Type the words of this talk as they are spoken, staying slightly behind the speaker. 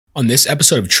On this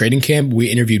episode of Trading Camp,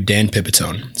 we interviewed Dan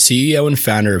Pipitone, CEO and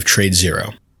founder of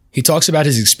TradeZero. He talks about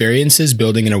his experiences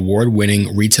building an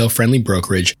award-winning retail-friendly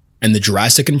brokerage and the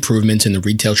drastic improvements in the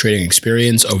retail trading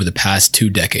experience over the past 2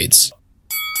 decades.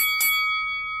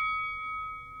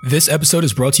 This episode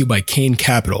is brought to you by Kane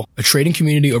Capital, a trading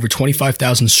community over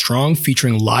 25,000 strong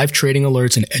featuring live trading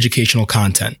alerts and educational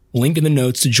content. Link in the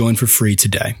notes to join for free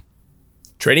today.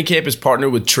 Trading Camp is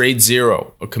partnered with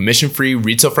TradeZero, a commission-free,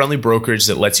 retail-friendly brokerage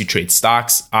that lets you trade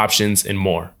stocks, options, and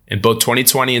more. In both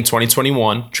 2020 and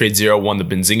 2021, TradeZero won the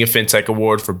Benzinga FinTech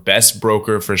Award for Best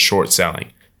Broker for Short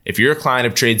Selling. If you're a client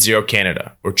of TradeZero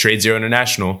Canada or TradeZero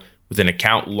International with an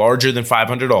account larger than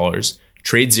 $500,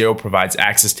 TradeZero provides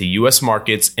access to U.S.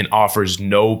 markets and offers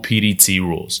no PDT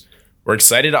rules. We're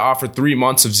excited to offer 3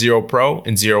 months of Zero Pro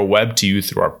and Zero Web to you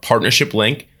through our partnership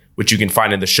link, which you can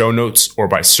find in the show notes or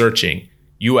by searching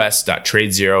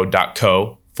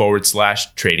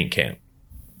us.tradezero.co/trading camp.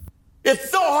 It's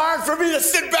so hard for me to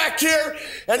sit back here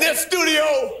in this studio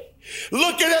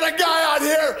looking at a guy out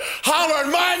here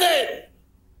hollering my name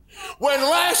when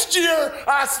last year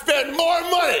I spent more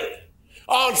money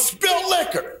on spilled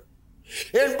liquor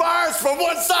in bars from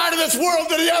one side of this world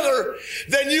to the other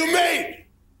than you made.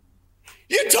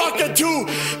 You're talking to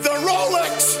the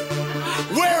Rolex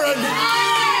wearing,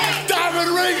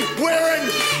 diamond ring wearing,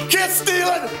 kiss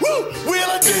stealing,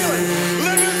 wheeling dealing,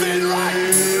 limousine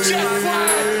riding, jet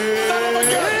flying, son of a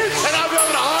gun, and I'm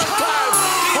having a hard time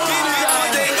holding you guys.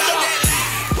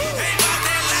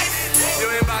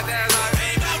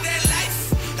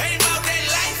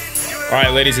 All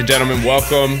right, ladies and gentlemen,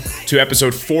 welcome to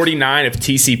episode 49 of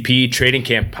TCP Trading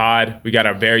Camp Pod. We got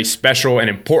a very special and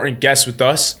important guest with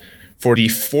us for the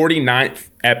 49th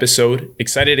episode.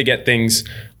 Excited to get things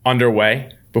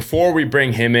underway. Before we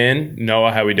bring him in,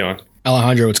 Noah, how we doing?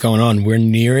 Alejandro, what's going on? We're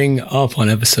nearing up on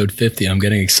episode 50. I'm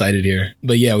getting excited here.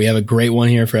 But yeah, we have a great one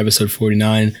here for episode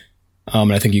 49.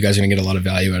 And I think you guys are going to get a lot of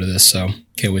value out of this. So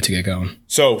can't wait to get going.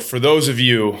 So for those of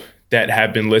you that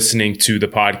have been listening to the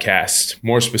podcast,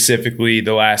 more specifically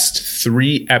the last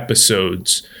 3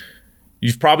 episodes,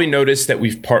 you've probably noticed that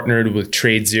we've partnered with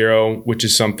TradeZero, which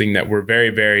is something that we're very,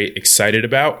 very excited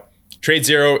about.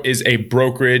 TradeZero is a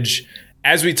brokerage,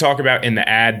 as we talk about in the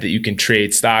ad, that you can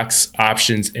trade stocks,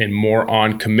 options, and more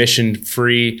on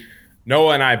commission-free.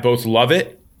 Noah and I both love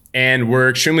it, and we're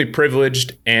extremely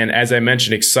privileged and, as I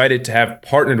mentioned, excited to have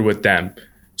partnered with them.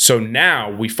 So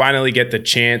now we finally get the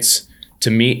chance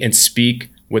to meet and speak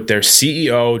with their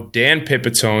CEO, Dan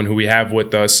Pipitone, who we have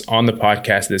with us on the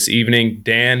podcast this evening.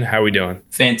 Dan, how are we doing?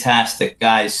 Fantastic,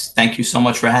 guys. Thank you so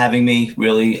much for having me.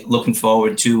 Really looking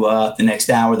forward to the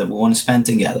next hour that we want to spend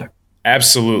together.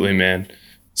 Absolutely, man.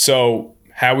 So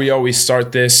how we always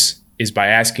start this is by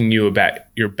asking you about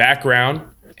your background.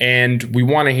 And we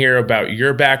want to hear about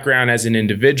your background as an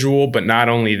individual, but not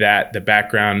only that, the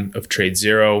background of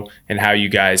TradeZero and how you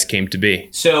guys came to be.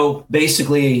 So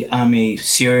basically, I'm a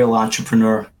serial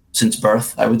entrepreneur since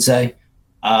birth, I would say.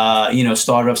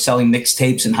 Started off selling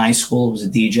mixtapes in high school, was a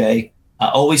DJ.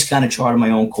 Always kind of charted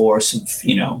my own course of,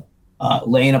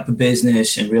 laying up a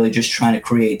business and really just trying to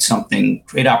create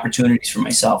opportunities for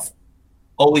myself.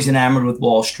 Always enamored with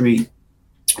Wall Street.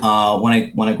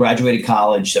 When I graduated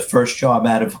college, the first job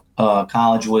out of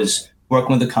college was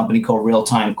working with a company called Real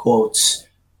Time Quotes,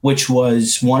 which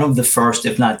was one of the first,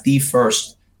 if not the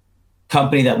first,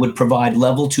 company that would provide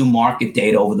level 2 market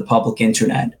data over the public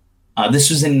internet.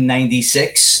 This was in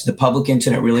 96. The public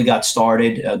internet really got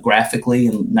started graphically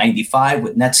in 95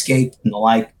 with Netscape and the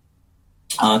like.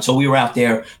 So we were out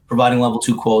there providing level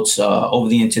 2 quotes over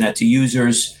the internet to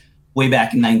users way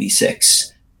back in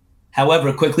 96. However,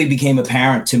 it quickly became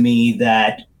apparent to me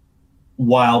that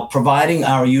while providing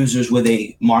our users with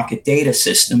a market data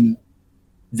system,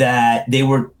 that they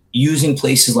were using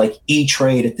places like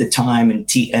E-Trade at the time and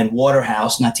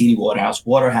Waterhouse, not TD Waterhouse,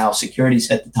 Waterhouse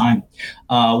Securities at the time,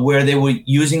 where they were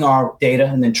using our data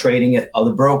and then trading at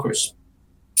other brokers.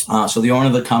 So the owner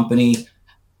of the company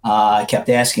kept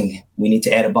asking, we need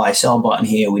to add a buy-sell button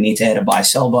here. We need to add a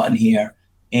buy-sell button here.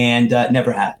 And it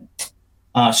never happened.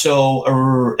 So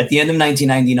at the end of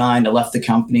 1999, I left the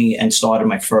company and started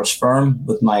my first firm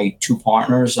with my 2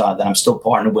 partners that I'm still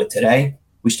partnered with today.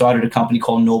 We started a company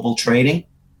called Noble Trading.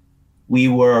 We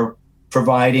were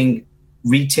providing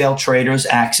retail traders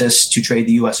access to trade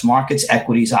the U.S. markets,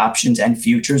 equities, options, and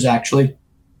futures, actually,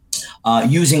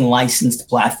 using licensed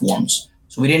platforms.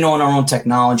 So we didn't own our own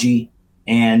technology,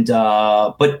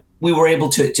 but we were able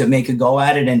to make a go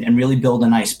at it and really build a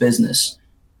nice business.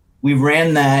 We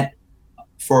ran that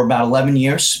for about 11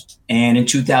 years. And in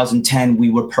 2010, we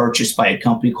were purchased by a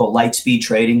company called Lightspeed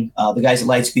Trading. The guys at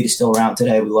Lightspeed are still around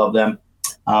today. We love them.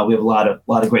 We have a lot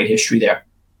of great history there.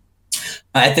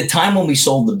 At the time when we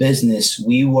sold the business,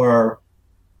 there were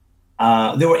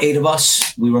 8 of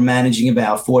us. We were managing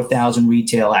about 4,000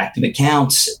 retail active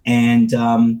accounts, and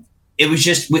it was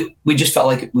just we just felt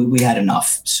like we had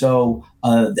enough. So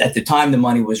at the time, the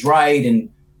money was right, and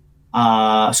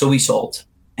so we sold.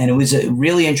 And it was a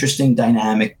really interesting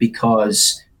dynamic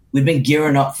because we've been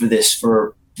gearing up for this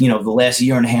for the last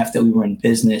year and a half that we were in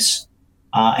business.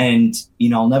 And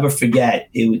I'll never forget,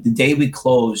 it was the day we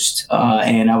closed,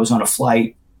 and I was on a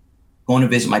flight going to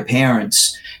visit my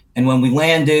parents. And when we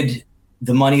landed,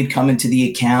 the money had come into the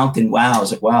account, and I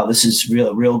was like, wow, this is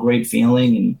a real great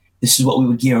feeling. And this is what we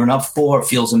were gearing up for. It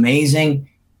feels amazing.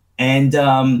 And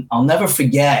I'll never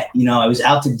forget, I was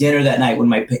out to dinner that night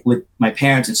with my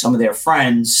parents and some of their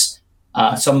friends,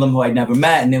 some of them who I'd never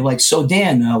met. And they were like, so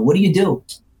Dan, what do you do?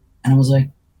 And I was like,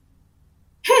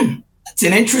 that's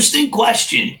an interesting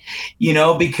question,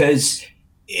 because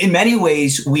in many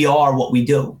ways we are what we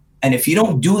do. And if you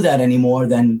don't do that anymore,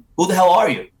 then who the hell are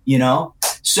you?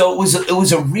 So it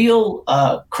was a real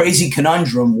crazy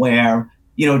conundrum where,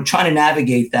 trying to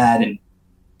navigate that and,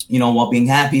 while being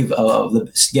happy of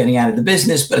getting out of the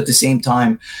business, but at the same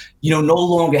time, no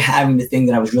longer having the thing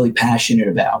that I was really passionate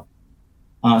about.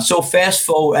 So fast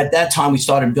forward, at that time, we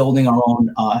started building our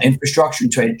own infrastructure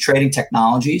and trading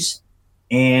technologies.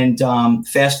 And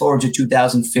fast forward to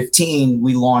 2015,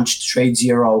 we launched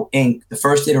TradeZero Inc., the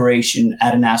first iteration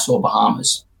out of Nassau,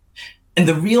 Bahamas. And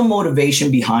the real motivation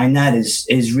behind that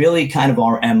is really kind of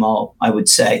our MO, I would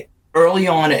say. Early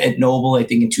on at Noble, I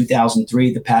think in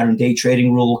 2003, the pattern day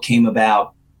trading rule came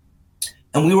about.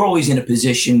 And we were always in a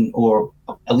position, or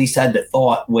at least had the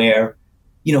thought where,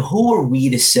 who are we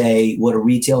to say what a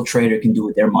retail trader can do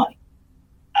with their money?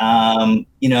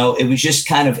 It was just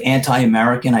kind of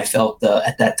anti-American. I felt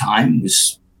at that time. It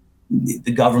was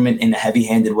the government in a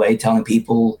heavy-handed way telling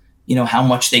people, how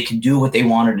much they could do what they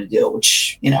wanted to do,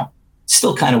 which,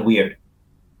 still kind of weird.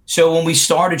 So when we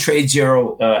started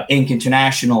TradeZero Inc.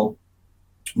 International,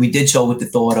 we did so with the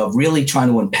thought of really trying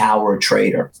to empower a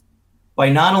trader by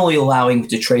not only allowing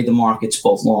to trade the markets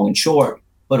both long and short,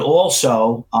 but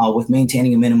also with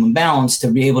maintaining a minimum balance to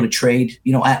be able to trade,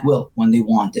 at will when they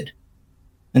wanted.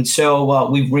 And so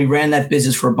we ran that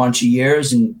business for a bunch of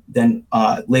years, and then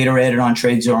later added on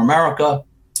TradeZero America,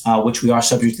 which we are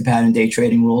subject to pattern day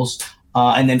trading rules.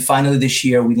 And then finally this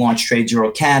year, we launched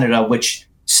TradeZero Canada, which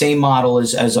same model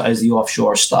as the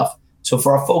offshore stuff. So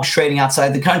for our folks trading outside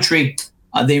the country,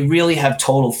 they really have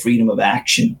total freedom of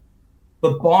action.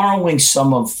 But borrowing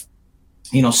some of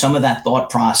that thought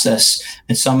process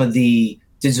and some of the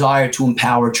desire to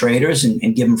empower traders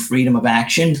and give them freedom of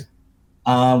action,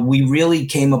 we really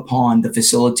came upon the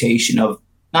facilitation of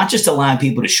not just allowing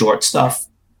people to short stuff,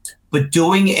 but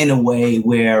doing it in a way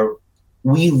where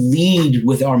we lead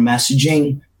with our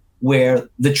messaging, where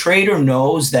the trader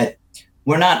knows that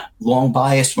we're not long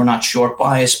biased, we're not short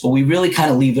biased, but we really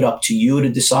kind of leave it up to you to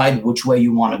decide which way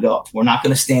you want to go. We're not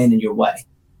going to stand in your way.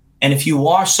 And if you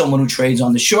are someone who trades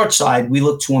on the short side, we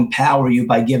look to empower you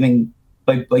by giving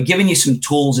you some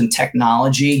tools and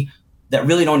technology that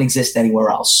really don't exist anywhere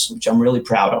else, which I'm really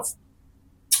proud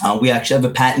of. We actually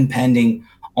have a patent pending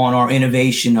on our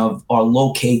innovation of our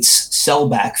locates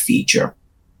sellback feature.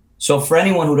 So for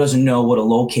anyone who doesn't know what a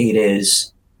locate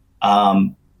is,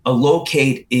 a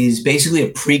locate is basically a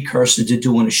precursor to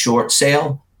doing a short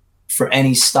sale for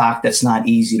any stock that's not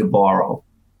easy to borrow.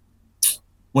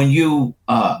 When you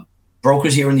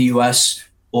brokers here in the U.S.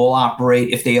 all operate,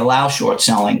 if they allow short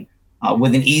selling,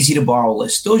 with an easy to borrow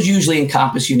list. Those usually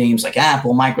encompass your names like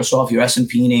Apple, Microsoft, your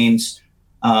S&P names.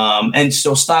 And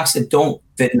so stocks that don't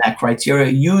fit in that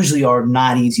criteria usually are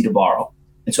not easy to borrow.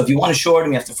 And so if you want to short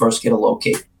them, you have to first get a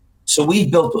locate. So we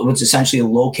built what's essentially a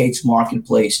locates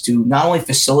marketplace to not only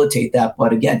facilitate that,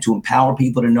 but again, to empower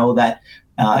people to know that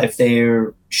if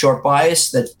they're short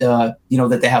biased, that,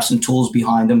 that they have some tools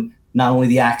behind them, not only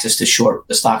the access to short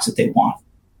the stocks that they want.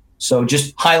 So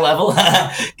just high level,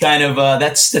 kind of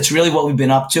that's really what we've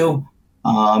been up to.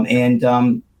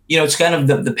 It's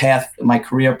kind of the path, my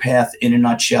career path in a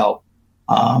nutshell,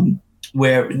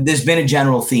 where there's been a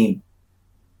general theme.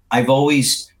 I've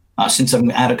always, since I'm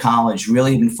out of college,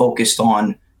 really been focused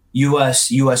on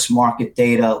U.S. market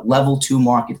data, level 2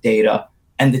 market data,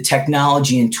 and the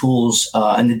technology and tools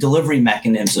and the delivery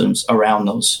mechanisms around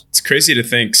those. It's crazy to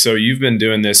think. So you've been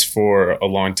doing this for a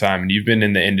long time, and you've been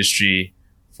in the industry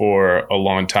for a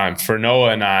long time. For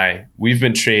Noah and I, we've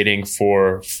been trading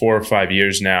for 4 or 5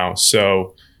 years now.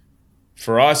 So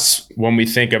for us, when we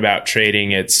think about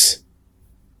trading, it's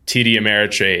TD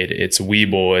Ameritrade, it's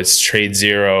Webull, it's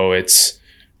TradeZero, it's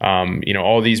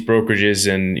all these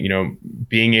brokerages and,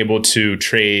 being able to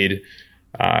trade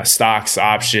stocks,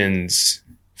 options,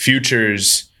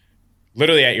 futures,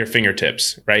 literally at your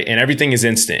fingertips, right? And everything is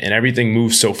instant and everything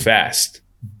moves so fast.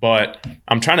 But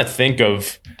I'm trying to think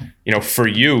of, for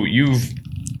you've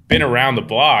been around the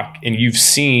block and you've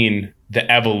seen the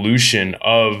evolution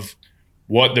of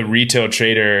what the retail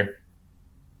trader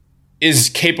is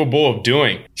capable of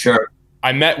doing. Sure.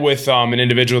 I met with an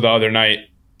individual the other night,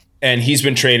 and he's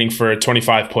been trading for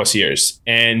 25 plus years.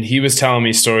 And he was telling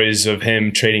me stories of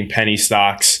him trading penny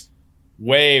stocks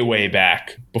way, way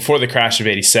back before the crash of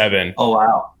 87. Oh,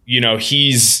 wow.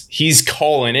 He's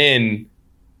calling in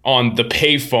on the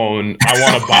payphone. I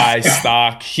want to buy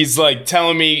stock. He's like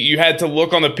telling me you had to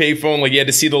look on the payphone, like you had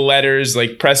to see the letters,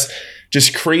 like press,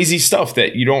 just crazy stuff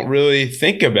that you don't really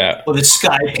think about. Well, the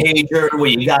Sky Pager where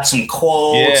you got some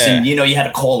quotes and, you had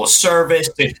to call a service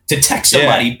to text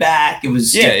somebody back. It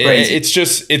was crazy.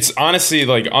 It's honestly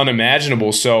like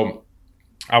unimaginable. So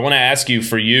I want to ask you,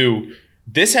 for you,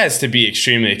 this has to be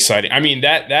extremely exciting. I mean,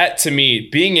 that to me,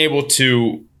 being able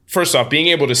to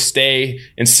stay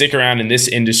and stick around in this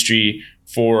industry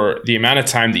for the amount of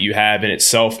time that you have in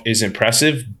itself is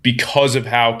impressive because of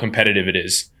how competitive it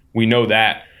is. We know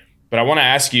that. But I want to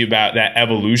ask you about that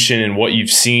evolution and what you've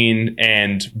seen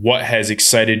and what has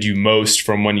excited you most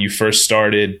from when you first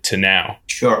started to now.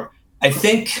 Sure. I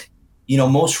think,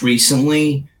 most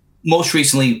recently,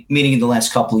 meaning in the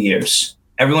last couple of years,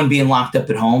 everyone being locked up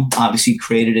at home obviously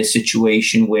created a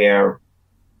situation where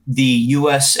the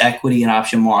U.S. equity and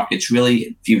option markets,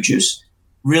 really futures,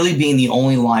 really being the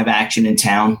only live action in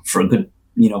town for a good,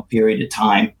 period of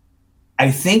time.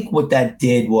 I think what that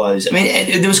did was,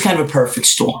 there was kind of a perfect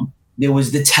storm. There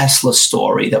was the Tesla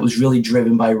story that was really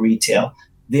driven by retail.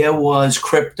 There was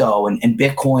crypto and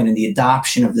Bitcoin and the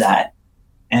adoption of that.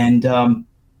 And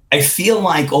I feel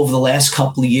like over the last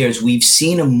couple of years, we've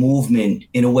seen a movement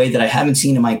in a way that I haven't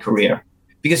seen in my career.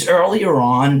 Because earlier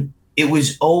on, it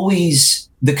was always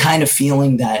the kind of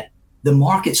feeling that the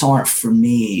markets aren't for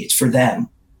me, it's for them.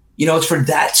 It's for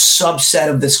that subset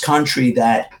of this country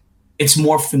that it's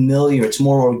more familiar, it's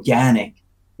more organic.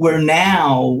 Where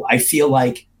now I feel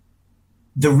like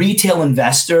the retail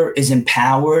investor is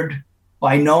empowered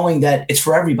by knowing that it's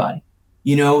for everybody.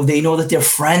 They know that their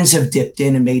friends have dipped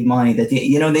in and made money, that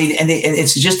and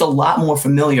it's just a lot more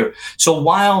familiar. So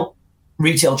while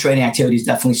retail trading activities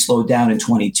definitely slowed down in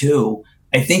 22,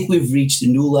 I think we've reached a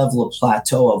new level of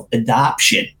plateau of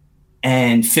adoption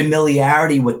and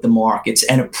familiarity with the markets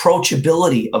and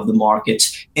approachability of the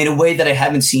markets in a way that I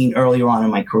haven't seen earlier on in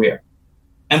my career.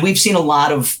 And we've seen a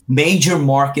lot of major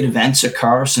market events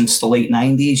occur since the late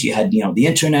 90s. You had, the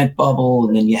internet bubble,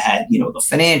 and then you had, the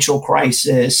financial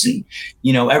crisis and,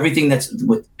 everything that's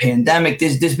with pandemic.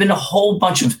 There's been a whole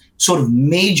bunch of sort of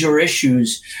major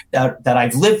issues that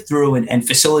I've lived through and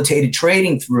facilitated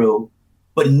trading through,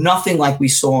 but nothing like we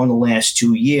saw in the last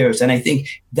 2 years. And I think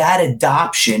that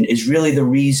adoption is really the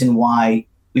reason why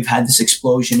we've had this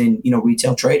explosion in,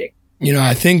 retail trading.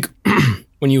 I think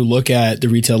when you look at the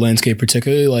retail landscape,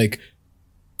 particularly like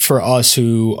for us,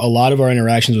 who a lot of our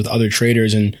interactions with other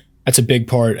traders, and that's a big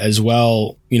part as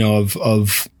well,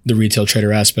 of the retail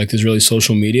trader aspect, is really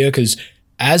social media. Because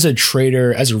as a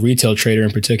trader, as a retail trader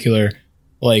in particular,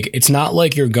 like it's not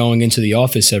like you're going into the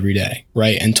office every day,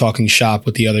 right, and talking shop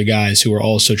with the other guys who are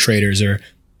also traders, or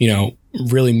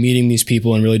really meeting these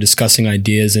people and really discussing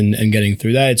ideas and getting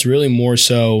through that. It's really more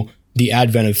so the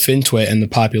advent of FinTwit and the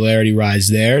popularity rise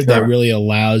there that really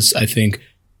allows, I think,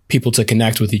 people to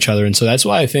connect with each other. And so that's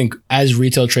why I think as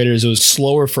retail traders, it was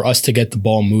slower for us to get the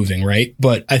ball moving, right?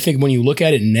 But I think when you look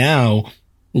at it now,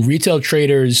 retail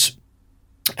traders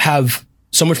have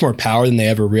so much more power than they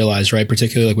ever realized, right?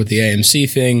 Particularly like with the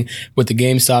AMC thing, with the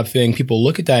GameStop thing, people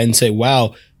look at that and say,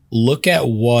 wow, look at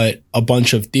what a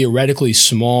bunch of theoretically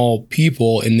small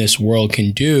people in this world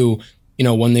can do,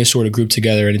 when they sort of group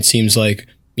together. And it seems like,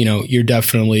 you're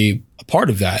definitely a part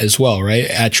of that as well, right?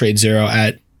 At Trade Zero,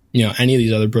 at, any of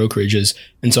these other brokerages.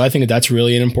 And so I think that's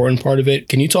really an important part of it.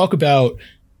 Can you talk about,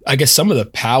 I guess, some of the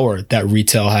power that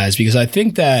retail has? Because I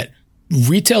think that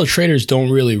retail traders don't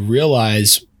really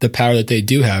realize the power that they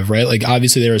do have, right? Like,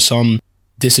 obviously there are some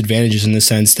disadvantages in the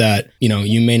sense that,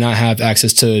 you may not have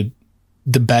access to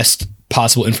the best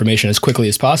possible information as quickly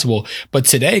as possible. But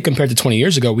today, compared to 20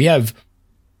 years ago, we have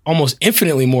almost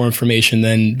infinitely more information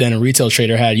than a retail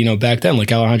trader had, back then.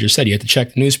 Like Alejandro said, you had to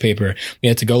check the newspaper, you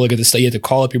had to go look at the stuff, you had to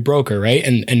call up your broker, right?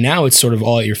 And now it's sort of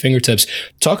all at your fingertips.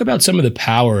 Talk about some of the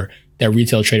power that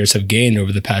retail traders have gained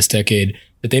over the past decade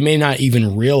that they may not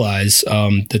even realize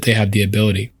that they have the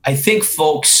ability. I think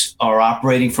folks are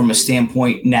operating from a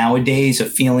standpoint nowadays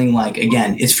of feeling like,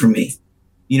 again, it's for me.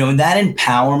 And that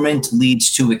empowerment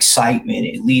leads to excitement.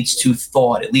 It leads to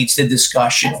thought. It leads to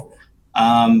discussion,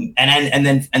 and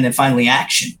then finally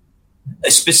action.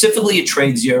 Specifically at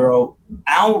Trade Zero,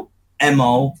 our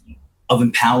MO of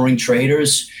empowering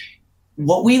traders,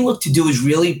 what we look to do is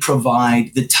really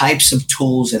provide the types of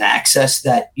tools and access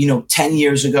that 10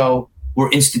 years ago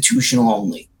were institutional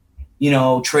only.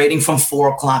 Trading from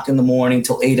 4 o'clock in the morning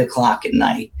till 8 o'clock at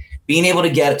night. Being able to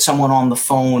get someone on the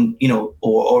phone,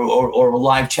 or a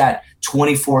live chat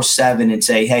 24/7 and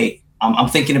say, hey, I'm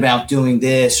thinking about doing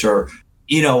this, or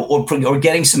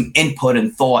getting some input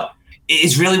and thought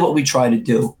is really what we try to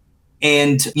do.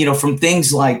 And, from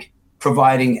things like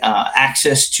providing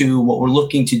access to what we're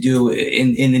looking to do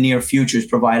in the near future is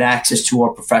provide access to our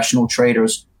professional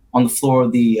traders on the floor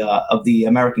of the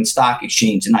American Stock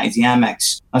Exchange and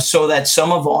IZAMEX, so that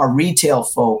some of our retail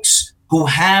folks who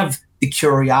have the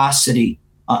curiosity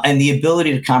and the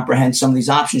ability to comprehend some of these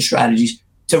option strategies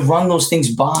to run those things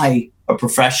by a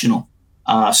professional,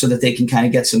 so that they can kind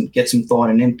of get some thought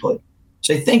and input.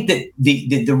 So I think that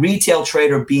the retail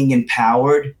trader being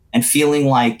empowered and feeling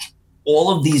like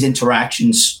all of these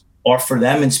interactions are for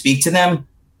them and speak to them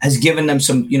has given them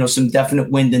some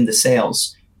definite wind in the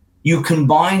sails. You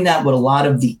combine that with a lot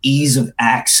of the ease of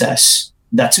access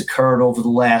that's occurred over the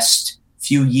last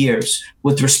few years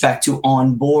with respect to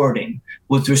onboarding,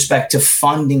 with respect to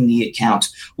funding the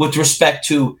accounts, with respect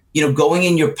to, going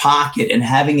in your pocket and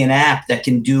having an app that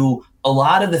can do a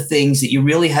lot of the things that you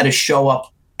really had to show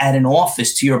up at an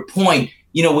office, to your point,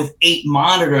 with 8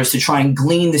 monitors to try and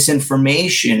glean this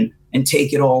information and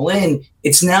take it all in.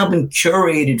 It's now been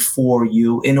curated for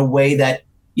you in a way that,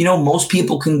 most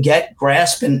people can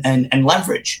grasp and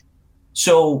leverage.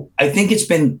 So I think it's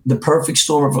been the perfect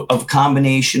storm of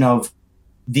combination of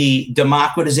the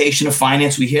democratization of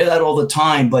finance. We hear that all the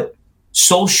time, but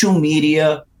social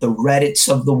media, the Reddits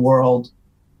of the world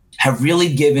have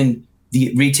really given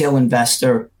the retail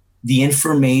investor the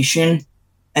information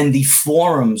and the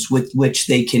forums with which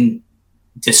they can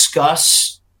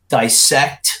discuss,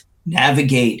 dissect,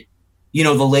 navigate,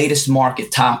 the latest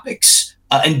market topics,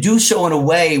 and do so in a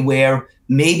way where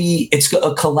maybe it's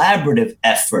a collaborative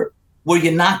effort where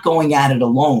you're not going at it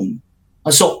alone.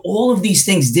 So all of these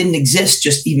things didn't exist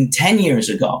just even 10 years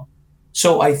ago.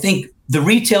 So I think the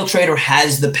retail trader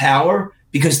has the power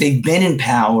because they've been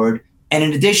empowered. And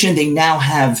in addition, they now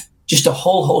have just a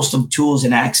whole host of tools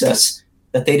and access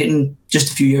that they didn't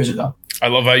just a few years ago. I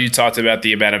love how you talked about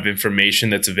the amount of information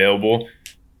that's available.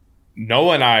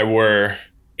 Noah and I were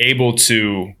able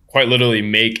to quite literally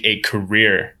make a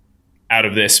career out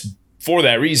of this for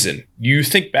that reason. You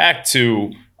think back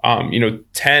to,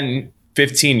 10,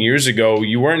 15 years ago,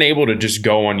 you weren't able to just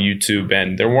go on YouTube,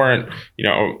 and there weren't,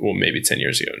 maybe 10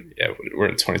 years ago. Yeah, we're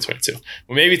in 2022.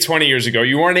 Well, maybe 20 years ago,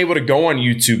 you weren't able to go on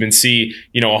YouTube and see,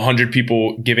 100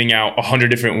 people giving out 100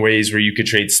 different ways where you could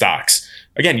trade stocks.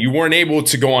 Again, you weren't able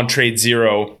to go on Trade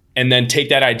Zero and then take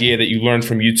that idea that you learned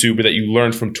from YouTube or that you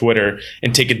learned from Twitter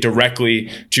and take it directly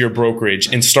to your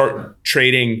brokerage and start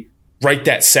trading right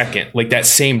that second, like that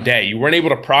same day. You weren't able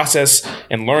to process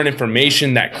and learn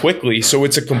information that quickly. So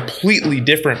it's a completely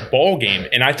different ball game.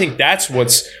 And I think that's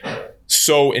what's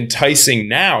so enticing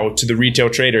now to the retail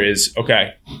trader is,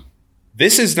 okay,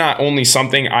 this is not only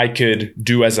something I could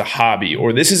do as a hobby,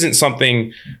 or this isn't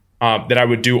something that I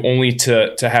would do only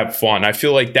to have fun. I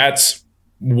feel like that's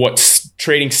what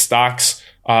trading stocks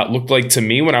looked like to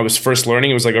me when I was first learning.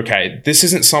 It was like, okay, this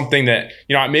isn't something that,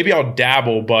 maybe I'll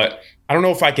dabble, but I don't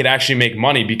know if I could actually make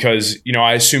money because,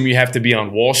 I assume you have to be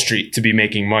on Wall Street to be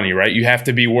making money, right? You have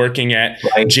to be working at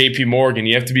JP Morgan.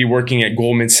 You have to be working at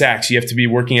Goldman Sachs. You have to be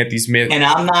working at these And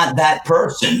I'm not that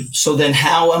person. So then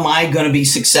how am I going to be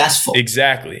successful?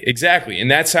 Exactly.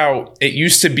 And that's how it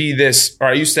used to be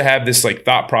I used to have this like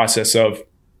thought process of,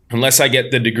 unless I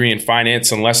get the degree in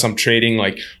finance, unless I'm trading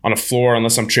like on a floor,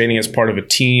 unless I'm trading as part of a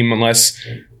team,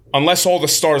 unless all the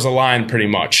stars align pretty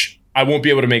much, I won't be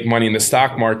able to make money in the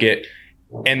stock market.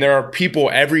 And there are people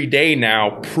every day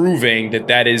now proving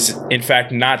that is, in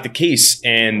fact, not the case.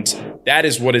 And that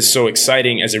is what is so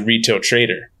exciting as a retail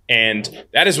trader. And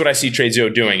that is what I see Trade Zero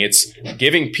doing. It's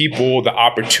giving people the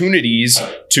opportunities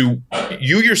to,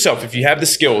 you yourself, if you have the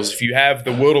skills, if you have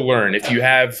the will to learn, if you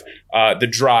have the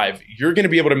drive, you're going to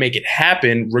be able to make it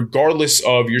happen regardless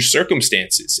of your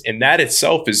circumstances. And that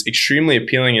itself is extremely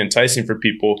appealing and enticing for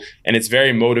people. And it's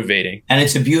very motivating. And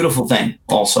it's a beautiful thing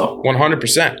also.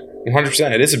 100%.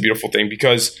 100%. It is a beautiful thing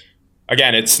because,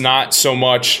 again, it's not so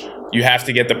much you have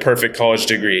to get the perfect college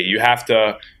degree. You have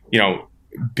to,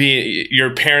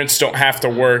 your parents don't have to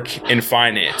work in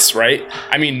finance, right?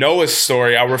 I mean, Noah's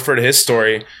story, I'll refer to his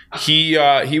story. He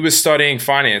was studying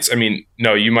finance. I mean,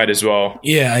 no, you might as well.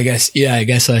 Yeah, I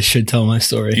guess I should tell my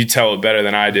story. You tell it better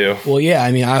than I do. Well, yeah,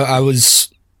 I mean, I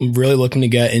was really looking to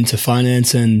get into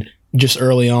finance, and just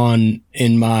early on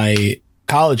in my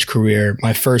college career,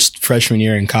 my first freshman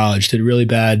year in college, did really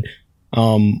bad.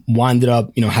 Winded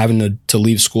up, having to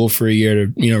leave school for a year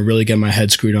to, really get my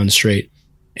head screwed on straight.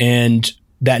 And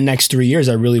that next 3 years,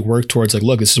 I really worked towards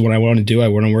look, this is what I want to do. I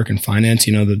want to work in finance,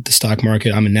 the stock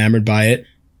market. I'm enamored by it.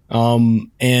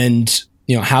 And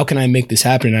how can I make this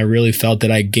happen? And I really felt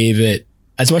that I gave it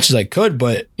as much as I could,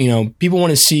 but, people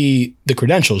want to see the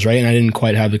credentials, right? And I didn't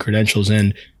quite have the credentials.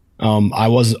 And, I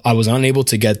was unable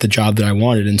to get the job that I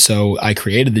wanted. And so I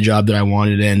created the job that I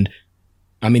wanted. And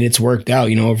I mean, it's worked out,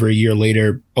 over a year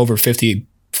later, over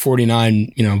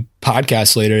 49,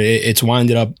 podcasts later, it's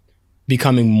winded up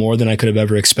becoming more than I could have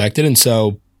ever expected. And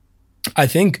so I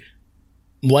think,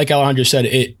 like Alejandro said,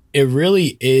 it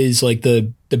really is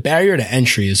the barrier to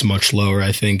entry is much lower,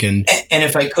 I think. And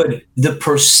if I could, the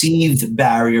perceived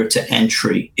barrier to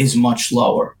entry is much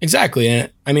lower. Exactly.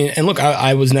 And I mean, and look,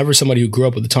 I was never somebody who grew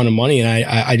up with a ton of money, and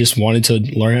I just wanted to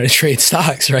learn how to trade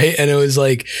stocks. Right. And it was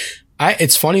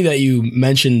it's funny that you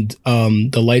mentioned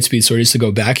the Lightspeed story, just to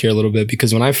go back here a little bit,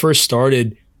 because when I first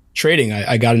started trading,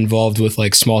 I got involved with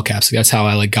small caps. That's how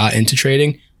I got into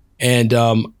trading. And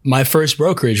my first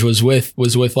brokerage was with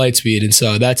Lightspeed. And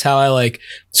so that's how I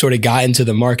sort of got into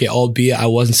the market, albeit I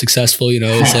wasn't successful. It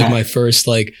was my first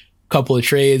couple of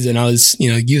trades, and I was,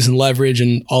 using leverage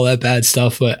and all that bad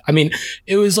stuff. But I mean,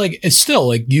 it was it's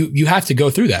still you have to go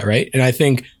through that. Right. And I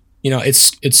think,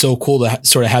 it's so cool to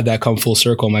sort of have that come full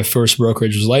circle. My first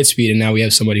brokerage was Lightspeed, and now we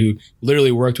have somebody who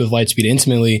literally worked with Lightspeed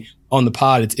intimately on the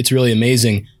pod. It's really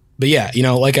amazing. But yeah,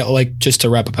 just to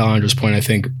wrap up Alejandro's point, I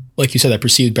think, like you said, that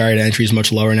perceived barrier to entry is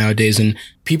much lower nowadays, and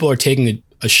people are taking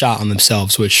a shot on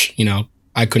themselves, which,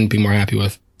 I couldn't be more happy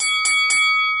with.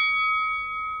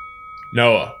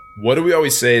 Noah, what do we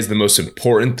always say is the most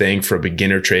important thing for a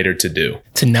beginner trader to do?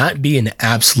 To not be an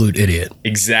absolute idiot.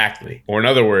 Exactly. Or in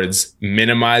other words,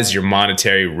 minimize your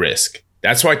monetary risk.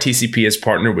 That's why TCP has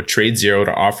partnered with TradeZero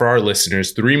to offer our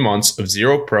listeners 3 months of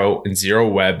Zero Pro and Zero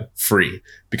Web free.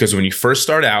 Because when you first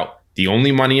start out, the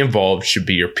only money involved should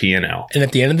be your P&L. And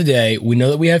at the end of the day, we know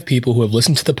that we have people who have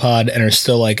listened to the pod and are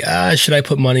still should I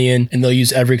put money in? And they'll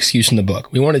use every excuse in the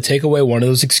book. We want to take away one of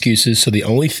those excuses, so the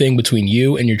only thing between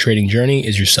you and your trading journey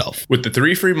is yourself. With the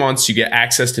 3 free months, you get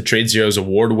access to TradeZero's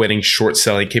award-winning short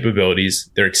selling capabilities,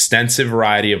 their extensive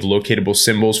variety of locatable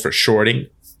symbols for shorting,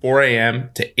 4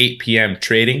 a.m. to 8 p.m.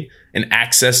 trading, and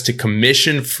access to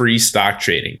commission-free stock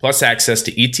trading, plus access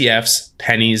to ETFs,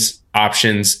 pennies,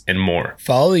 options, and more.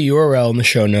 Follow the URL in the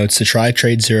show notes to try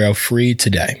TradeZero free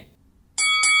today.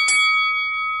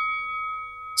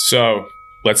 So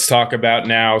let's talk about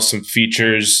now some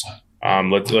features.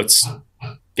 Let's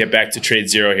get back to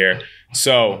TradeZero here.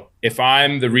 So if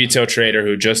I'm the retail trader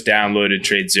who just downloaded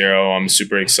TradeZero, I'm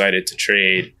super excited to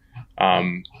trade.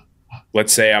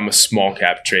 Let's say I'm a small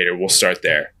cap trader. We'll start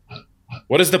there.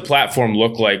 What does the platform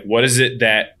look like? What is it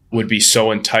that would be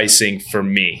so enticing for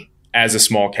me as a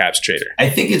small caps trader? I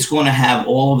think it's going to have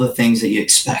all of the things that you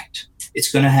expect.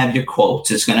 It's going to have your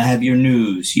quotes. It's going to have your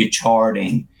news, your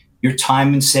charting, your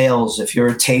time and sales if you're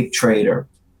a tape trader,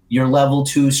 your level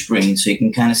 2 screen so you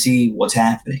can kind of see what's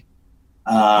happening.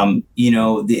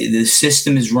 The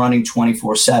system is running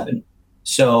 24/7.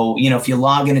 So, if you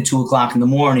log in at 2 o'clock in the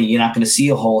morning, you're not going to see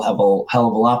a hell of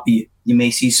a lot. But you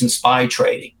may see some SPY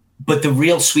trading. But the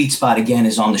real sweet spot, again,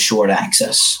 is on the short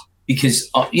access. Because,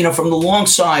 from the long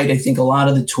side, I think a lot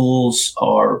of the tools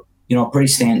are, pretty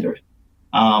standard.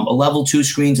 A level 2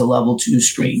 screen's a level 2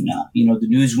 screen. The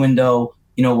news window,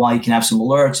 while you can have some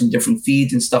alerts and different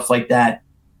feeds and stuff like that.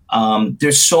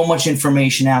 There's so much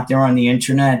information out there on the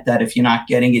internet that if you're not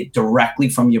getting it directly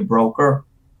from your broker,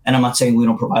 and I'm not saying we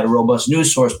don't provide a robust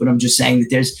news source, but I'm just saying that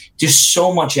there's just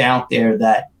so much out there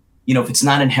that, if it's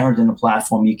not inherent in the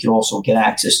platform, you can also get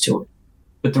access to it.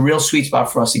 But the real sweet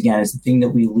spot for us, again, is the thing that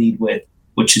we lead with,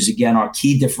 which is, again, our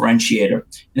key differentiator.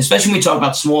 And especially when we talk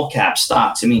about small cap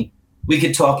stocks. I mean, we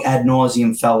could talk ad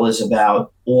nauseum, fellas,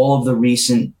 about all of the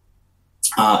recent,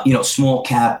 small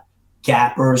cap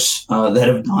gappers that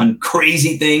have done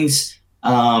crazy things.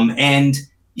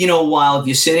 While if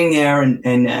you're sitting there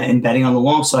and betting on the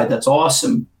long side, that's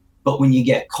awesome. But when you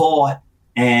get caught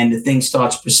and the thing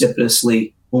starts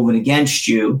precipitously moving against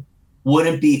you,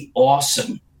 wouldn't it be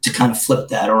awesome to kind of flip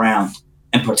that around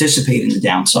and participate in the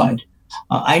downside?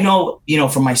 I know,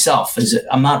 for myself,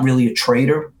 I'm not really a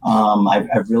trader.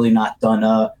 I've really not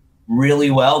done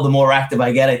really well. The more active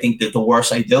I get, I think that the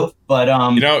worse I do. But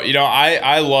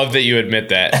I love that you admit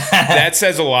that. That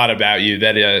says a lot about you.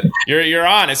 That you're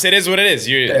honest. It is what it is.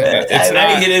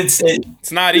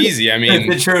 It's not easy. I mean,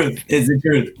 it's the truth. It's the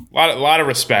truth. A lot of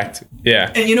respect.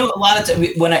 Yeah. And a lot of times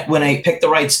when I pick the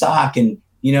right stock, and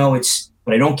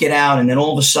but I don't get out, and then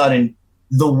all of a sudden,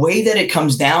 the way that it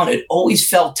comes down, it always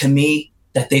felt to me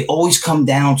that they always come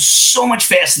down so much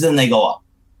faster than they go up.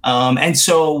 And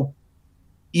so,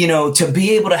 to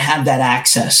be able to have that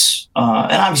access,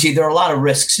 and obviously there are a lot of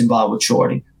risks involved with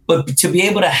shorting, but to be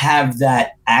able to have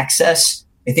that access,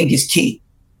 I think is key.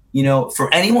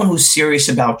 For anyone who's serious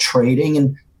about trading,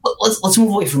 and let's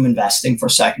move away from investing for a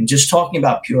second, just talking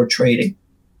about pure trading.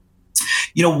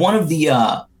 One of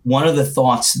the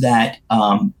thoughts that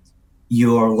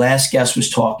your last guest was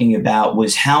talking about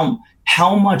was how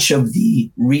much of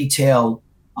the retail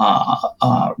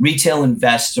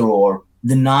investor, or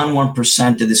the non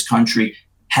 1% of this country,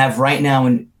 have right now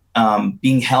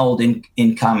being held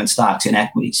in common stocks and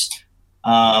equities,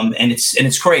 and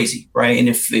it's crazy, right? And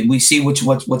if we see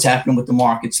what's happening with the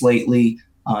markets lately,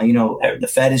 the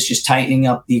Fed is just tightening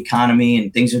up the economy,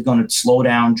 and things are going to slow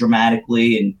down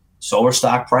dramatically, and so are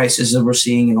stock prices that we're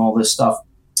seeing, and all this stuff.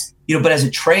 But as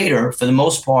a trader, for the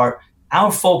most part,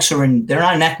 our folks they're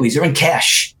not in equities, they're in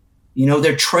cash.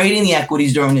 They're trading the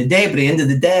equities during the day, but at the end of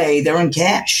the day, they're in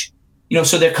cash.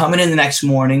 So they're coming in the next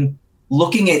morning,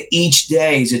 looking at each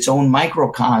day as its own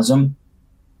microcosm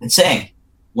and saying,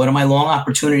 what are my long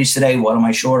opportunities today? What are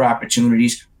my short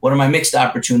opportunities? What are my mixed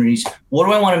opportunities? What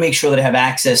do I want to make sure that I have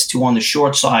access to on the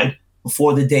short side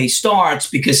before the day starts?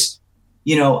 Because,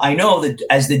 I know that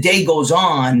as the day goes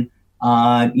on,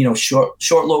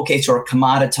 short locates are a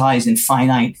commoditized and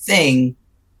finite thing.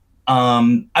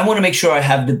 I want to make sure I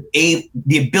have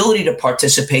the ability to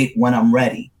participate when I'm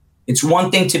ready. It's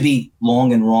one thing to be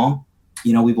long and wrong.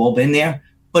 We've all been there,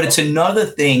 but it's another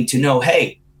thing to know,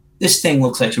 hey, this thing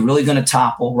looks like it's really going to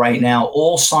topple right now.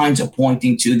 All signs are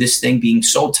pointing to this thing being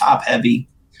so top heavy,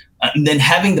 and then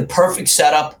having the perfect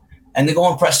setup, and then go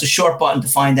and press the short button to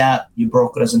find out your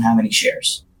broker doesn't have any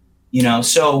shares.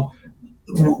 So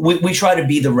we try to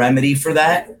be the remedy for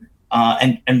that,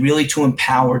 and really to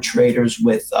empower traders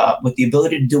with the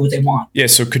ability to do what they want. Yeah.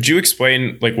 So could you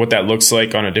explain what that looks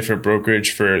like on a different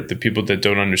brokerage for the people that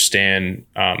don't understand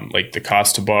the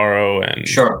cost to borrow and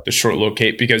the short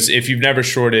locate? Because if you've never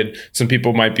shorted, some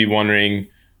people might be wondering,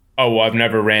 oh, well, I've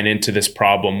never ran into this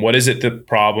problem. What does the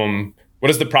problem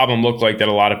look like that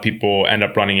a lot of people end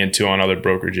up running into on other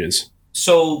brokerages?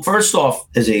 So first off,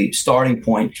 as a starting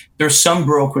point, there's some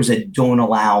brokers that don't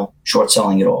allow short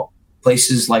selling at all.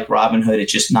 Places like Robinhood,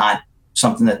 it's just not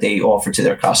something that they offer to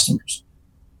their customers.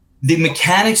 The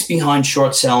mechanics behind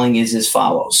short selling is as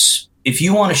follows. If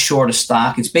you want to short a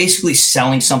stock, it's basically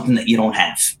selling something that you don't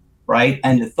have, right?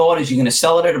 And the thought is you're going to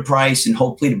sell it at a price and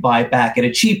hopefully to buy it back at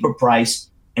a cheaper price,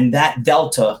 and that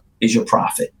delta is your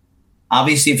profit.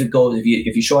 Obviously,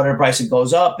 if you short at a price, it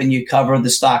goes up, and you cover the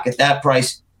stock at that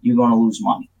price, you're going to lose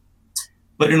money.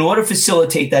 But in order to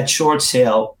facilitate that short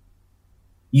sale,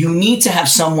 you need to have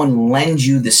someone lend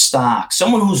you the stock.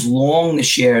 Someone who's long the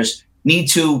shares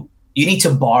you need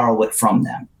to borrow it from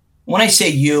them. When I say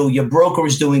your broker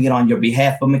is doing it on your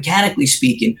behalf, but mechanically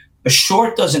speaking, a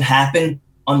short doesn't happen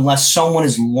unless someone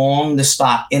is long the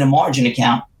stock in a margin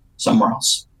account somewhere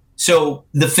else. So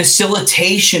the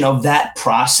facilitation of that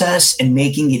process and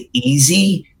making it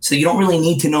easy, so you don't really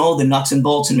need to know the nuts and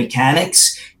bolts and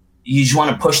mechanics. You just want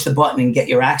to push the button and get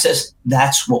your access.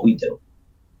 That's what we do.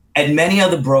 At many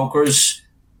other brokers,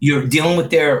 you're dealing with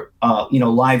their,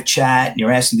 live chat, and you're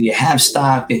asking, do you have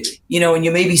stock? And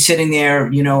you may be sitting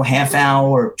there, half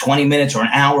hour or 20 minutes or an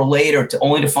hour later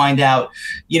only to find out,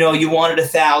 you wanted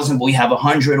 1,000, but we have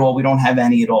 100, or we don't have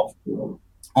any at all.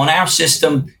 On our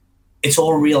system, it's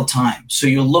all real time. So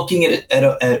you're looking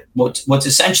at what's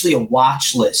essentially a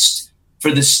watch list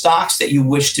for the stocks that you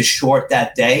wish to short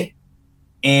that day.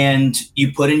 And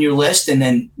you put in your list, and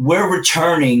then we're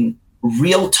returning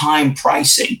real-time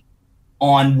pricing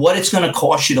on what it's going to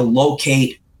cost you to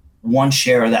locate one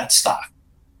share of that stock.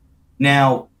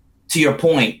 Now, to your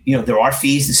point, there are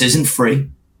fees. This isn't free.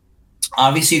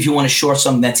 Obviously, if you want to short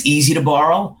something that's easy to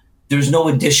borrow, there's no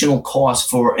additional cost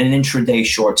for an intraday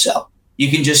short sell. You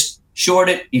can just short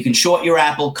it. You can short your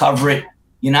Apple, cover it.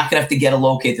 You're not going to have to get a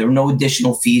locate. There are no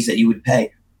additional fees that you would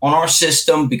pay. On our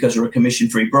system, because we're a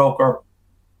commission-free broker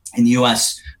in the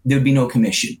U.S., there would be no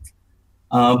commission.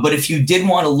 But if you did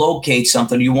want to locate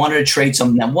something, you wanted to trade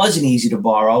something that wasn't easy to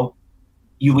borrow,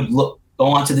 you would go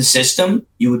onto the system,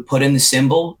 you would put in the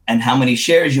symbol and how many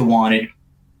shares you wanted.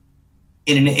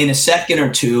 In a second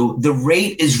or two, the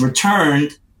rate is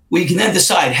returned We can then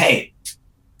decide, hey,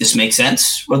 this makes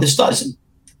sense or this doesn't.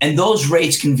 And those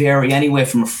rates can vary anywhere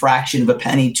from a fraction of a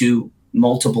penny to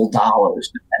multiple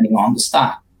dollars, depending on the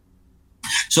stock.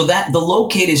 So that the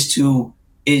locate is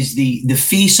the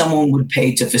fee someone would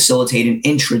pay to facilitate an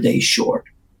intraday short.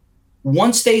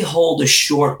 Once they hold a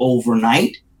short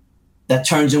overnight, that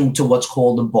turns into what's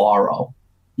called a borrow.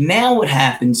 Now what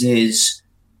happens is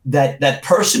that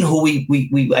person who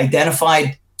we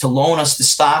identified to loan us the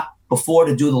stock before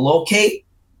to do the locate,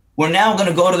 we're now going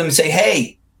to go to them and say,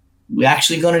 hey, we're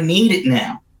actually going to need it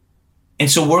now.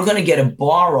 And so we're going to get a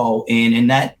borrow in, and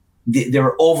that there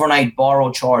are overnight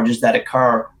borrow charges that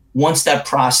occur once that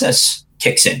process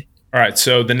kicks in. All right.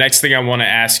 So the next thing I want to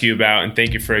ask you about, and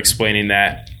thank you for explaining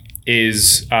that,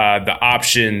 is the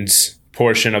options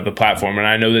portion of the platform. And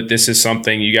I know that this is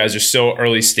something you guys are still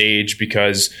early stage,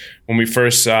 because when we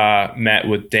first met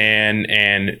with Dan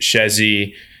and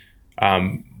Shezi,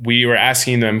 we were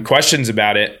asking them questions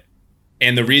about it.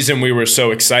 And the reason we were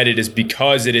so excited is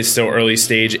because it is still early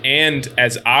stage. And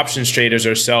as options traders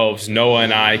ourselves, Noah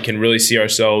and I can really see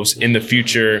ourselves in the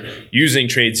future using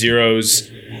TradeZero's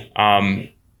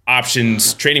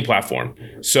options trading platform.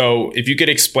 So if you could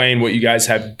explain what you guys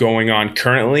have going on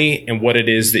currently and what it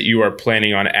is that you are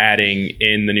planning on adding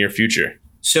in the near future.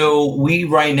 So we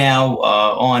right now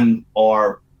on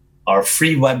our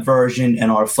free web version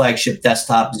and our flagship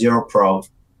desktop Zero Pro,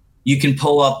 you can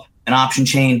pull up an option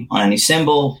chain on any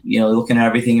symbol, looking at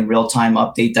everything in real time,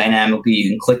 update dynamically. You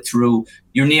can click through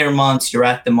your near months, your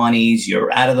at the monies,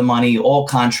 your out of the money, all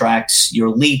contracts, your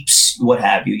leaps, what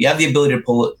have you. You have the ability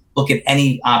to look at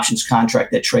any options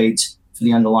contract that trades for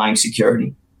the underlying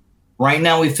security. Right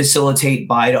now, we facilitate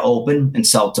buy to open and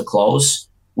sell to close,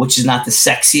 which is not the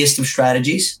sexiest of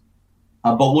strategies,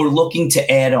 but we're looking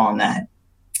to add on that.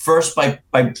 First, by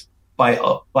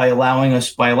allowing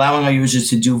our users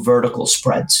to do vertical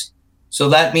spreads. So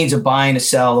that means a buy and a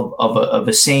sell of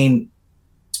a same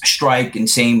strike and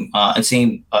same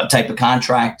type of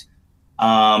contract.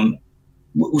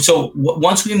 So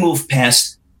once we move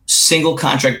past single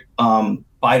contract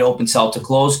buy to open, sell to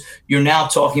close, you're now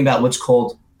talking about what's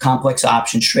called complex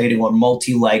options trading or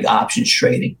multi-leg options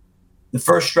trading. The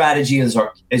first strategy is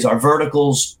our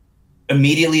verticals.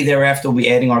 Immediately thereafter, we'll be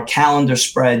adding our calendar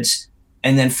spreads.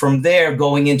 And then from there,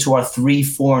 going into our 3,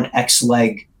 4, and X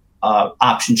leg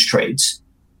options trades.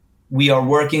 We are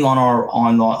working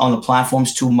on the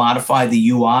platforms to modify the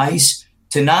UIs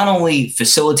to not only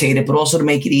facilitate it, but also to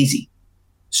make it easy.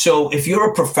 So if you're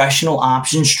a professional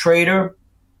options trader,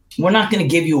 we're not going to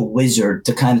give you a wizard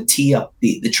to kind of tee up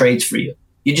the trades for you.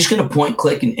 You're just going to point,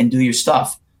 click, and do your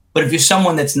stuff. But if you're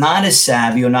someone that's not as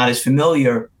savvy or not as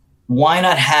familiar, why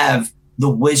not have the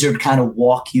wizard kind of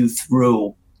walk you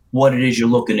through what it is you're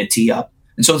looking to tee up?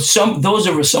 And so those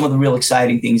are some of the real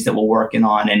exciting things that we're working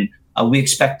on, and we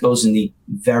expect those in the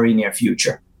very near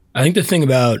future. I think the thing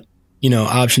about,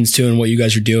 options too, and what you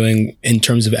guys are doing in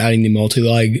terms of adding the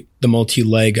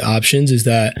multi-leg options is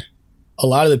that a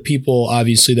lot of the people,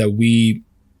 obviously, that we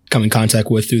come in contact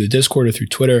with through the Discord or through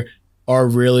Twitter are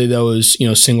really those,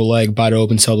 single leg, buy to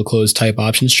open, sell to close type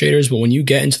options traders. But when you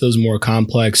get into those more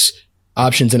complex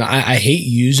options, and I hate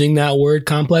using that word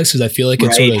complex because I feel like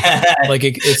it's sort of like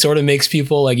it sort of makes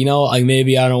people like,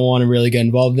 maybe I don't want to really get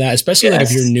involved in that, especially like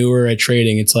if you're newer at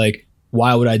trading. It's like,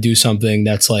 why would I do something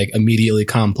that's like immediately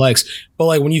complex? But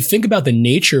like when you think about the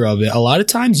nature of it, a lot of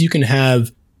times you can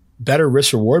have better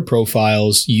risk reward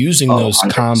profiles using those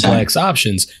 100%. Complex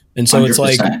options. And so 100%. It's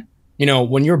like,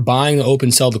 when you're buying the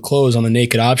open, sell to close on the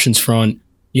naked options front,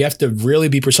 you have to really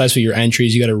be precise with your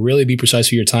entries. You got to really be precise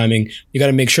with your timing. You got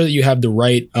to make sure that you have the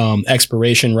right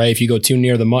expiration, right? If you go too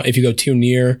near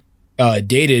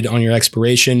dated on your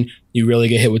expiration, you really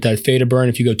get hit with that theta burn.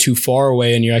 If you go too far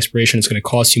away in your expiration, it's going to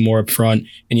cost you more up front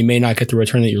and you may not get the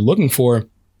return that you're looking for.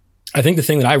 I think the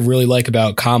thing that I really like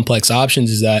about complex options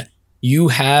is that you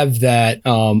have that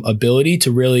ability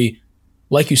to really,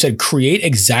 like you said, create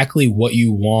exactly what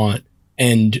you want.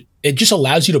 And it just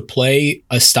allows you to play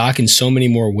a stock in so many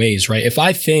more ways, right? If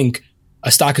I think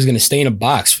a stock is going to stay in a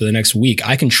box for the next week,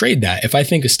 I can trade that. If I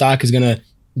think a stock is going to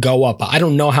go up, I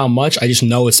don't know how much. I just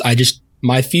know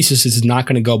my thesis is not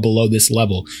going to go below this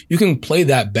level. You can play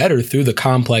that better through the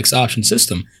complex option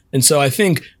system. And so I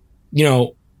think,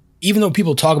 even though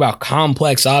people talk about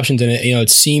complex options and it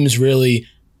seems really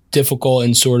difficult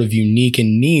and sort of unique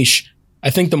and niche, I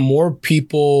think the more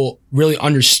people really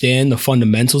understand the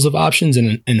fundamentals of options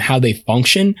and how they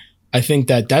function, I think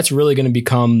that that's really going to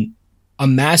become a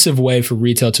massive way for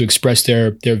retail to express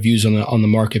their views on the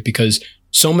market, because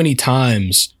so many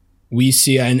times we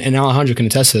see, and Alejandro can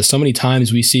attest to this, so many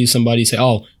times we see somebody say,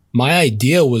 oh, my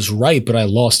idea was right, but I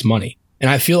lost money. And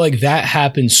I feel like that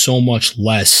happens so much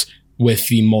less with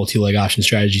the multi-leg option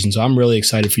strategies. And so I'm really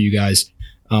excited for you guys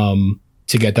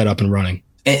to get that up and running.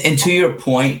 And to your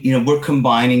point, we're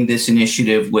combining this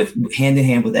initiative with hand in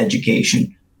hand with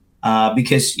education,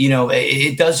 because,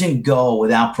 it doesn't go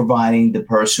without providing the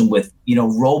person with,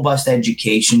 robust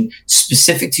education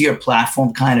specific to your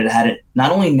platform, kind of how to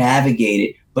not only navigate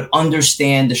it, but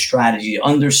understand the strategy,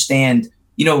 understand,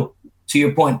 to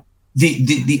your point,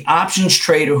 the options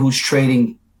trader who's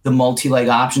trading the multi-leg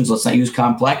options, let's not use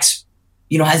complex,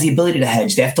 has the ability to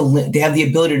hedge. They have the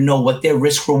ability to know what their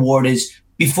risk reward is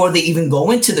before they even go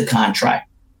into the contract.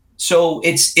 So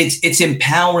it's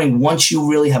empowering once you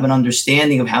really have an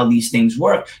understanding of how these things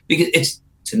work, because it's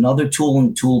another tool in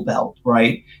the tool belt,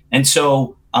 right? And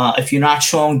so if you're not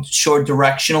sure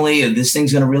directionally, or this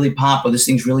thing's going to really pop, or this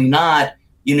thing's really not,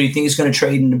 you think it's going to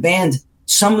trade in the band.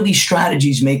 Some of these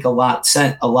strategies make a lot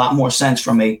more sense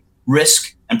from a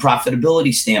risk and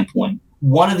profitability standpoint.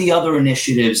 One of the other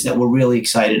initiatives that we're really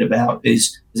excited about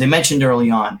is, as I mentioned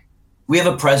early on, we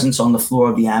have a presence on the floor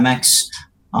of the Amex.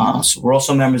 So we're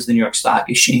also members of the New York Stock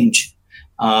Exchange.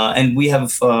 And we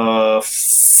have 4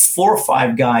 or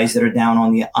 5 guys that are down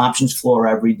on the options floor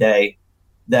every day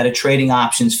that are trading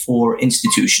options for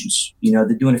institutions. They're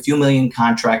doing a few million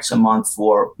contracts a month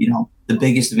for, the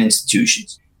biggest of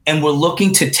institutions. And we're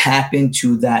looking to tap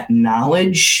into that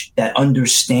knowledge, that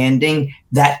understanding,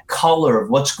 that color of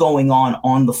what's going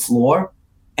on the floor,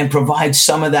 and provide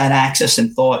some of that access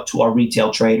and thought to our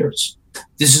retail traders.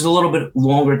 This is a little bit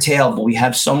longer tail, but we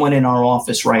have someone in our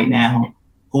office right now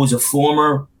who's a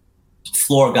former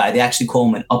floor guy. They actually call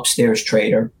him an upstairs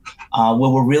trader, where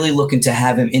we're really looking to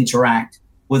have him interact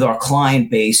with our client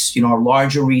base, our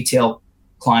larger retail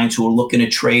clients who are looking to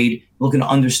trade, looking to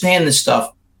understand this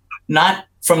stuff, not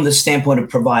from the standpoint of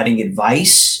providing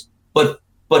advice, but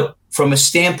from a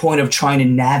standpoint of trying to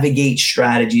navigate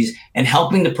strategies and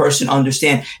helping the person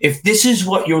understand, if this is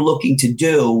what you're looking to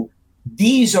do,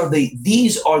 these are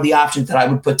the options that I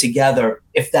would put together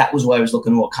if that was what I was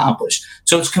looking to accomplish.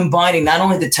 So it's combining not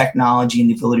only the technology and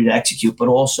the ability to execute, but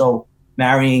also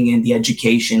marrying in the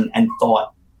education and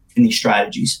thought in these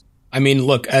strategies. I mean,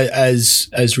 look, as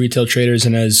retail traders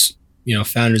and as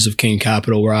founders of Kane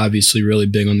Capital, we're obviously really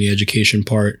big on the education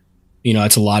part.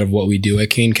 It's a lot of what we do at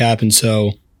Kane Cap, and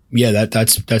so yeah,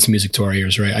 that's music to our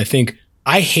ears, right?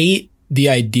 I hate the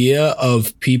idea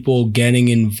of people getting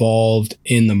involved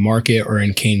in the market or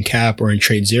in Kane Cap or in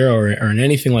Trade Zero or in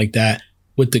anything like that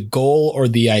with the goal or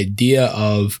the idea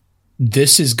of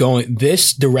this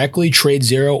directly Trade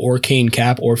Zero or Kane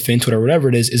Cap or Fint, whatever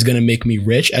it is going to make me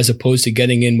rich, as opposed to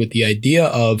getting in with the idea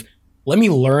of, let me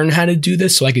learn how to do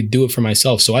this so I could do it for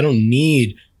myself. So I don't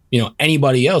need,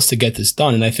 anybody else to get this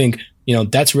done. And I think,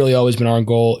 that's really always been our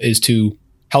goal, is to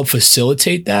help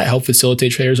facilitate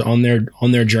traders on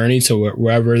their journey to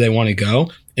wherever they want to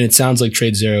go. And it sounds like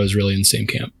Trade Zero is really in the same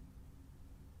camp.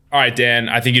 All right, Dan,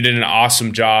 I think you did an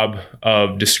awesome job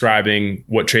of describing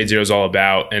what Trade Zero is all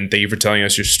about. And thank you for telling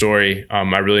us your story.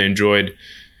 I really enjoyed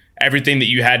everything that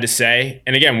you had to say.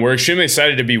 And again, we're extremely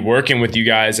excited to be working with you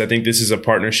guys. I think this is a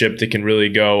partnership that can really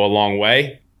go a long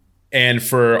way. And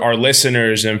for our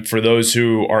listeners and for those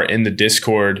who are in the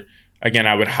Discord, again,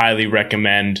 I would highly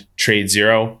recommend Trade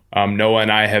Zero. Noah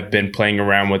and I have been playing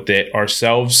around with it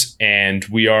ourselves, and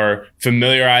we are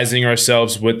familiarizing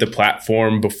ourselves with the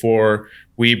platform before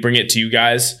we bring it to you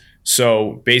guys.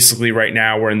 So basically right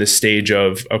now we're in the stage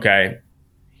of, okay,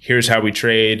 here's how we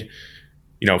trade,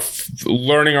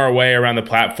 learning our way around the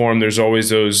platform. There's always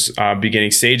those beginning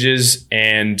stages,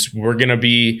 and we're going to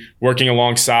be working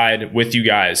alongside with you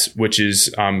guys, which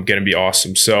is going to be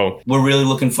awesome. So we're really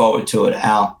looking forward to it,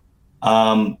 Al.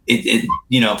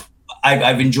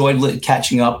 I've enjoyed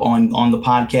catching up on the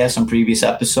podcast on previous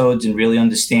episodes and really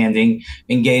understanding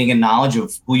and gaining a knowledge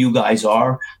of who you guys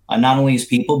are, not only as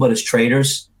people, but as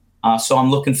traders. So I'm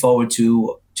looking forward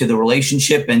to the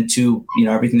relationship and to,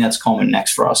 everything that's coming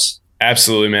next for us.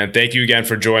 Absolutely, man. Thank you again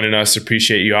for joining us.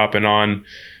 Appreciate you hopping on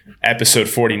episode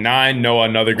 49. Noah,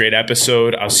 another great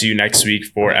episode. I'll see you next week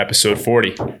for episode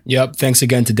 40. Yep. Thanks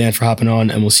again to Dan for hopping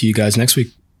on, and we'll see you guys next week.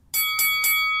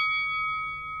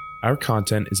 Our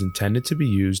content is intended to be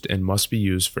used and must be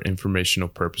used for informational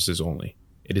purposes only.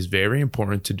 It is very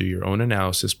important to do your own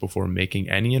analysis before making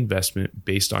any investment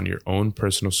based on your own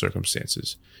personal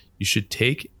circumstances. You should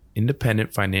take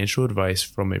independent financial advice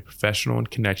from a professional in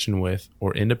connection with,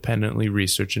 or independently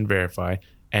research and verify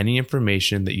any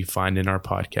information that you find in our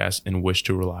podcast and wish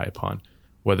to rely upon,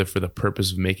 whether for the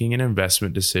purpose of making an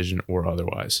investment decision or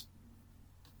otherwise.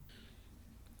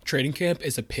 Trading Camp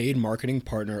is a paid marketing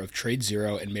partner of Trade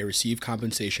Zero and may receive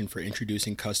compensation for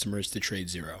introducing customers to Trade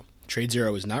Zero. Trade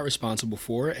Zero is not responsible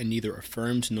for and neither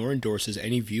affirms nor endorses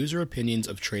any views or opinions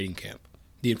of Trading Camp.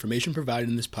 The information provided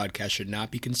in this podcast should not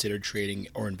be considered trading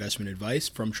or investment advice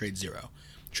from Trade Zero.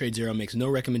 Trade Zero makes no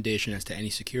recommendation as to any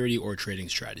security or trading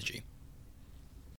strategy.